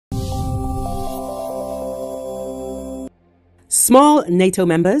Small NATO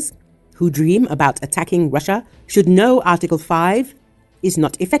members who dream about attacking Russia should know Article 5 is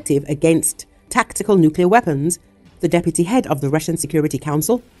not effective against tactical nuclear weapons, the deputy head of the Russian Security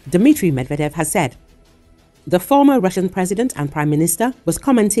Council, Dmitry Medvedev, has said. The former Russian president and prime minister was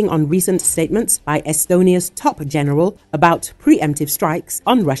commenting on recent statements by Estonia's top general about preemptive strikes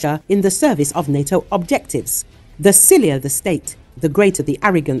on Russia in the service of NATO objectives. The sillier the state, the greater the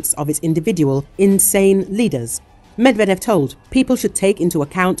arrogance of its individual, insane leaders. Medvedev told people should take into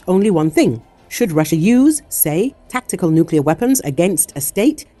account only one thing. Should Russia use, say, tactical nuclear weapons against a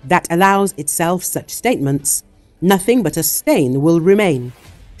state that allows itself such statements, nothing but a stain will remain.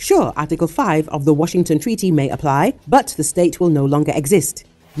 Sure, Article 5 of the Washington Treaty may apply, but the state will no longer exist,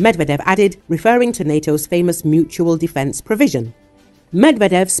 Medvedev added, referring to NATO's famous mutual defense provision.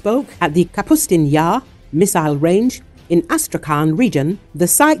 Medvedev spoke at the Kapustin Yar missile range in Astrakhan region, the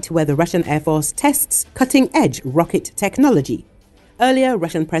site where the Russian Air Force tests cutting-edge rocket technology. Earlier,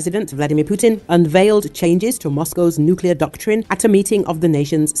 Russian President Vladimir Putin unveiled changes to Moscow's nuclear doctrine at a meeting of the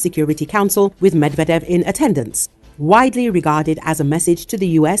nation's Security Council with Medvedev in attendance. Widely regarded as a message to the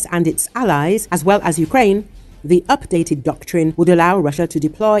US and its allies, as well as Ukraine, the updated doctrine would allow Russia to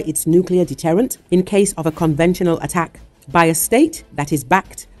deploy its nuclear deterrent in case of a conventional attack by a state that is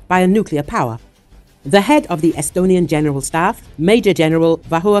backed by a nuclear power. The head of the Estonian General Staff, Major General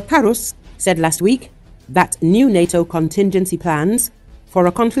Vahur Karus, said last week that new NATO contingency plans for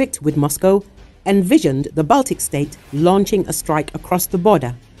a conflict with Moscow envisioned the Baltic state launching a strike across the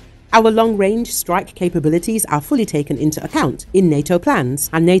border. Our long-range strike capabilities are fully taken into account in NATO plans,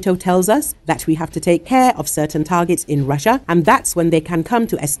 and NATO tells us that we have to take care of certain targets in Russia, and that's when they can come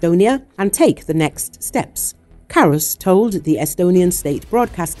to Estonia and take the next steps. Karus told the Estonian state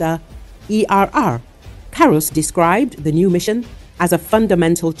broadcaster ERR. Karus described the new mission as a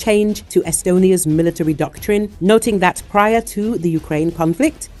fundamental change to Estonia's military doctrine, noting that prior to the Ukraine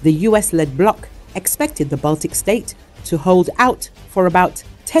conflict, the US-led bloc expected the Baltic state to hold out for about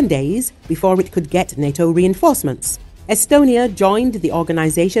 10 days before it could get NATO reinforcements. Estonia joined the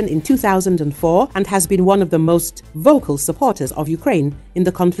organization in 2004 and has been one of the most vocal supporters of Ukraine in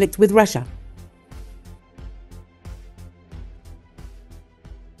the conflict with Russia.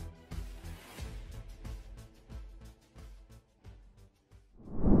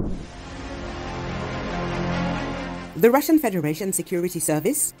 The Russian Federation Security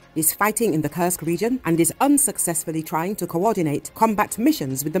Service is fighting in the Kursk region and is unsuccessfully trying to coordinate combat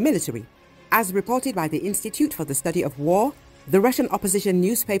missions with the military. As reported by the Institute for the Study of War, the Russian opposition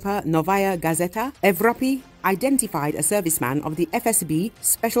newspaper Novaya Gazeta Evropy identified a serviceman of the FSB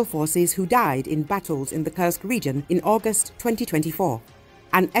Special Forces who died in battles in the Kursk region in August 2024.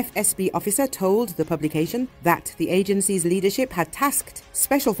 An FSB officer told the publication that the agency's leadership had tasked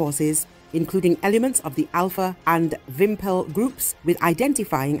Special Forces, including elements of the Alpha and Vimpel groups, with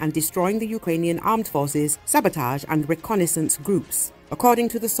identifying and destroying the Ukrainian armed forces, sabotage and reconnaissance groups. According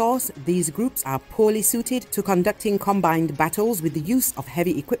to the source, these groups are poorly suited to conducting combined battles with the use of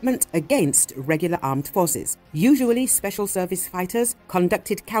heavy equipment against regular armed forces. Usually, special service fighters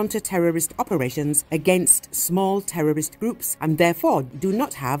conducted counter-terrorist operations against small terrorist groups and therefore do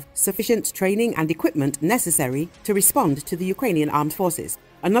not have sufficient training and equipment necessary to respond to the Ukrainian armed forces.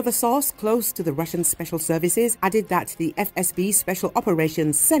 Another source close to the Russian Special Services added that the FSB Special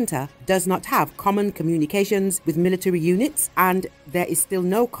Operations Center does not have common communications with military units, and there is still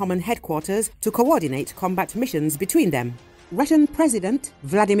no common headquarters to coordinate combat missions between them. Russian President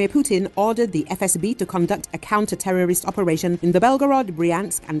Vladimir Putin ordered the FSB to conduct a counter-terrorist operation in the Belgorod,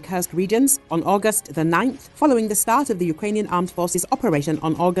 Bryansk and Kursk regions on August the 9th, following the start of the Ukrainian Armed Forces operation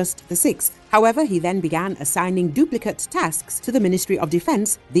on August the 6th. However, he then began assigning duplicate tasks to the Ministry of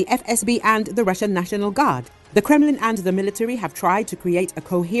Defense, the FSB and the Russian National Guard. The Kremlin and the military have tried to create a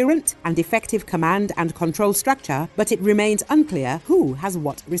coherent and effective command and control structure, but it remains unclear who has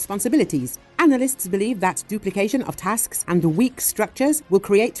what responsibilities. Analysts believe that duplication of tasks and weak structures will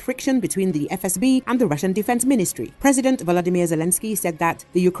create friction between the FSB and the Russian Defense Ministry. President Volodymyr Zelensky said that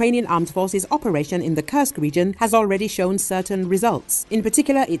the Ukrainian Armed Forces operation in the Kursk region has already shown certain results. In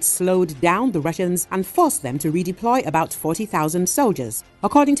particular, it slowed down the Russians and forced them to redeploy about 40,000 soldiers.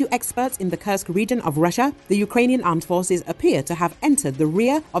 According to experts in the Kursk region of Russia, the Ukrainian armed forces appear to have entered the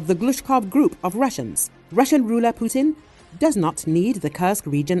rear of the Glushkov group of Russians. Russian ruler Putin does not need the Kursk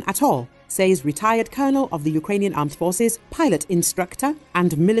region at all, says retired colonel of the Ukrainian Armed Forces, pilot instructor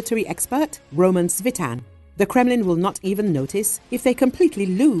and military expert Roman Svitan. The Kremlin will not even notice if they completely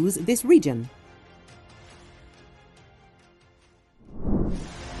lose this region.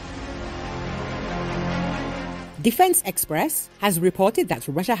 Defense Express has reported that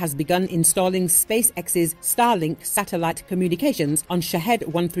Russia has begun installing SpaceX's Starlink satellite communications on Shahed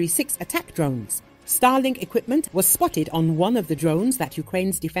 136 attack drones. Starlink equipment was spotted on one of the drones that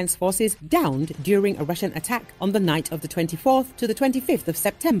Ukraine's defense forces downed during a Russian attack on the night of the 24th to the 25th of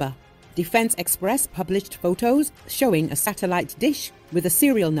September. Defense Express published photos showing a satellite dish with a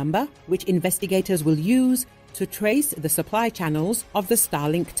serial number, which investigators will use to trace the supply channels of the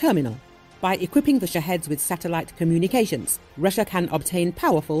Starlink terminal. By equipping the Shaheds with satellite communications, Russia can obtain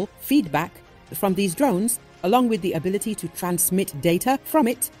powerful feedback from these drones, along with the ability to transmit data from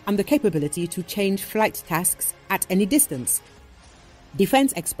it and the capability to change flight tasks at any distance.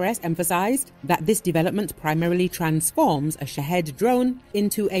 Defense Express emphasized that this development primarily transforms a Shahed drone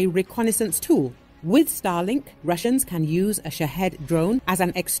into a reconnaissance tool. With Starlink, Russians can use a Shahed drone as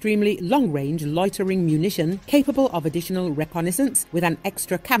an extremely long-range loitering munition capable of additional reconnaissance with an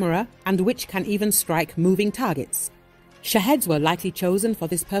extra camera and which can even strike moving targets. Shaheds were likely chosen for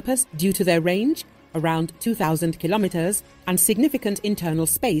this purpose due to their range, around 2,000 kilometers, and significant internal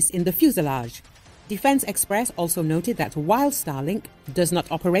space in the fuselage. Defense Express also noted that while Starlink does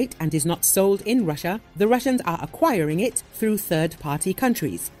not operate and is not sold in Russia, the Russians are acquiring it through third-party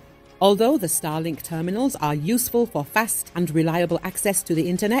countries. Although the Starlink terminals are useful for fast and reliable access to the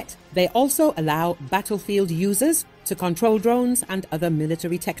internet, they also allow battlefield users to control drones and other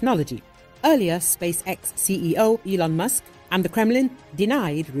military technology. Earlier, SpaceX CEO Elon Musk and the Kremlin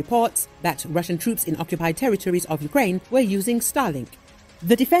denied reports that Russian troops in occupied territories of Ukraine were using Starlink.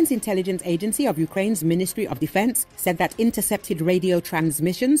 The Defense Intelligence Agency of Ukraine's Ministry of Defense said that intercepted radio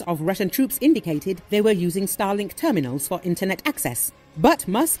transmissions of Russian troops indicated they were using Starlink terminals for internet access. But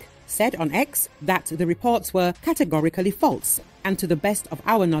Musk said on X that the reports were categorically false, and to the best of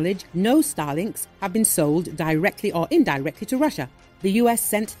our knowledge, no Starlinks have been sold directly or indirectly to Russia. The US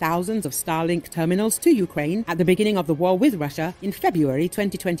sent thousands of Starlink terminals to Ukraine at the beginning of the war with Russia in February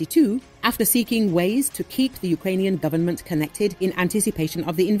 2022, after seeking ways to keep the Ukrainian government connected in anticipation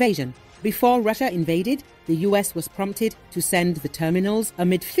of the invasion. Before Russia invaded, the US was prompted to send the terminals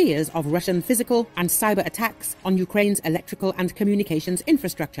amid fears of Russian physical and cyber attacks on Ukraine's electrical and communications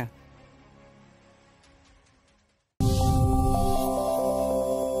infrastructure.